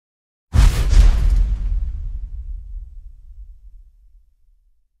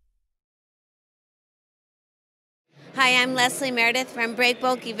Hi, I'm Leslie Meredith from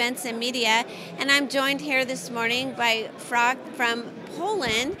Breakbulk Events and Media, and I'm joined here this morning by Fracht from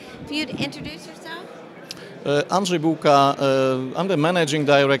Poland. If you'd introduce yourself. Andrzej Bulka, I'm the managing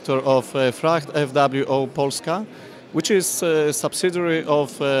director of Fracht FWO Polska, which is a subsidiary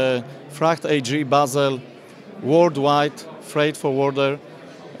of Fracht AG Basel, worldwide freight forwarder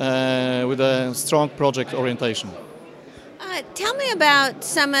with a strong project orientation. Tell me about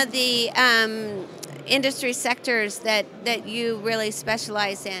some of the industry sectors that you really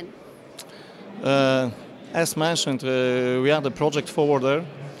specialize in. As mentioned, we are the project forwarder.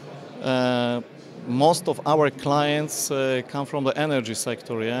 Most of our clients come from the energy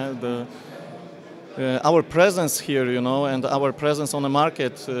sector. Yeah, our presence here, and our presence on the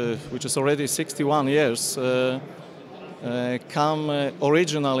market, which is already 61 years, come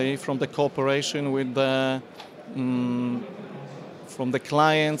originally from the cooperation with from the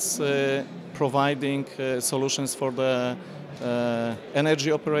clients providing solutions for the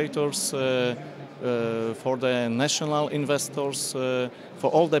energy operators, for the national investors,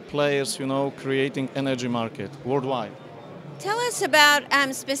 for all the players, creating energy market worldwide. Tell us about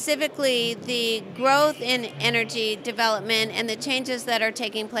specifically the growth in energy development and the changes that are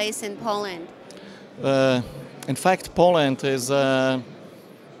taking place in Poland. In fact, Poland is the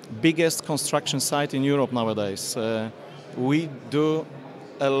biggest construction site in Europe nowadays. We do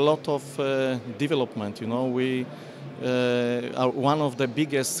a lot of development. We are one of the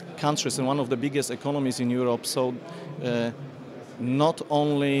biggest countries and one of the biggest economies in Europe. So not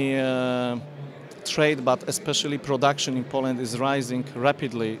only trade, but especially production in Poland is rising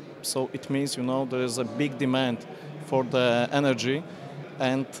rapidly. So it means, there is a big demand for the energy,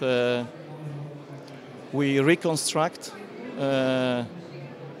 and we reconstruct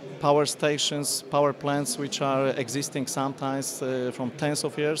power stations, power plants which are existing sometimes from tens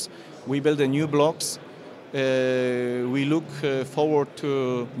of years. We build new blocks. We look forward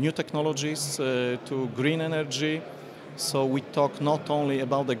to new technologies, to green energy. So we talk not only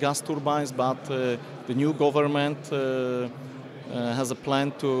about the gas turbines, but the new government has a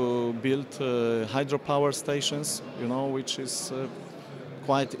plan to build hydropower stations, which is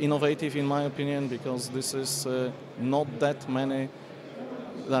quite innovative in my opinion, because this is not that many.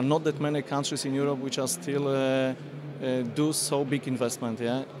 There are not that many countries in Europe which are still do so big investment.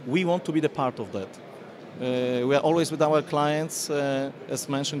 Yeah, we want to be the part of that. We are always with our clients, as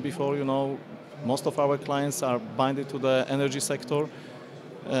mentioned before. Most of our clients are binded to the energy sector.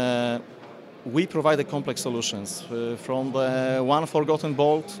 We provide the complex solutions, from the one forgotten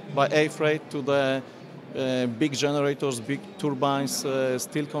bolt by A-freight to the big generators, big turbines,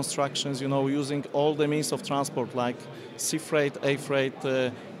 steel constructions, using all the means of transport like sea freight, A-freight,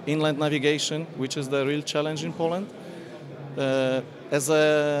 inland navigation, which is the real challenge in Poland. As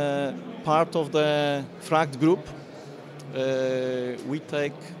a part of the Fracht group, we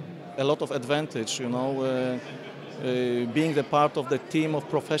take a lot of advantage, being the part of the team of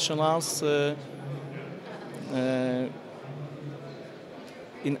professionals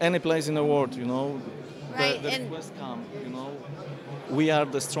in any place in the world, Right, the requests come, we are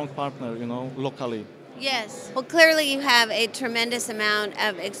the strong partner, locally. Yes. Well, clearly you have a tremendous amount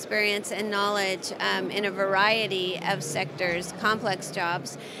of experience and knowledge in a variety of sectors, complex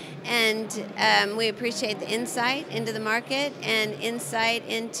jobs. And we appreciate the insight into the market and insight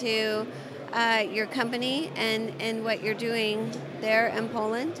into your company and what you're doing there in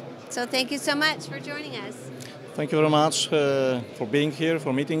Poland. So thank you so much for joining us. Thank you very much for being here,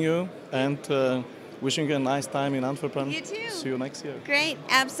 for meeting you, and wishing you a nice time in Antwerp. You too. See you next year. Great.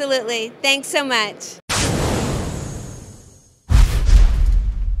 Absolutely. Thanks so much.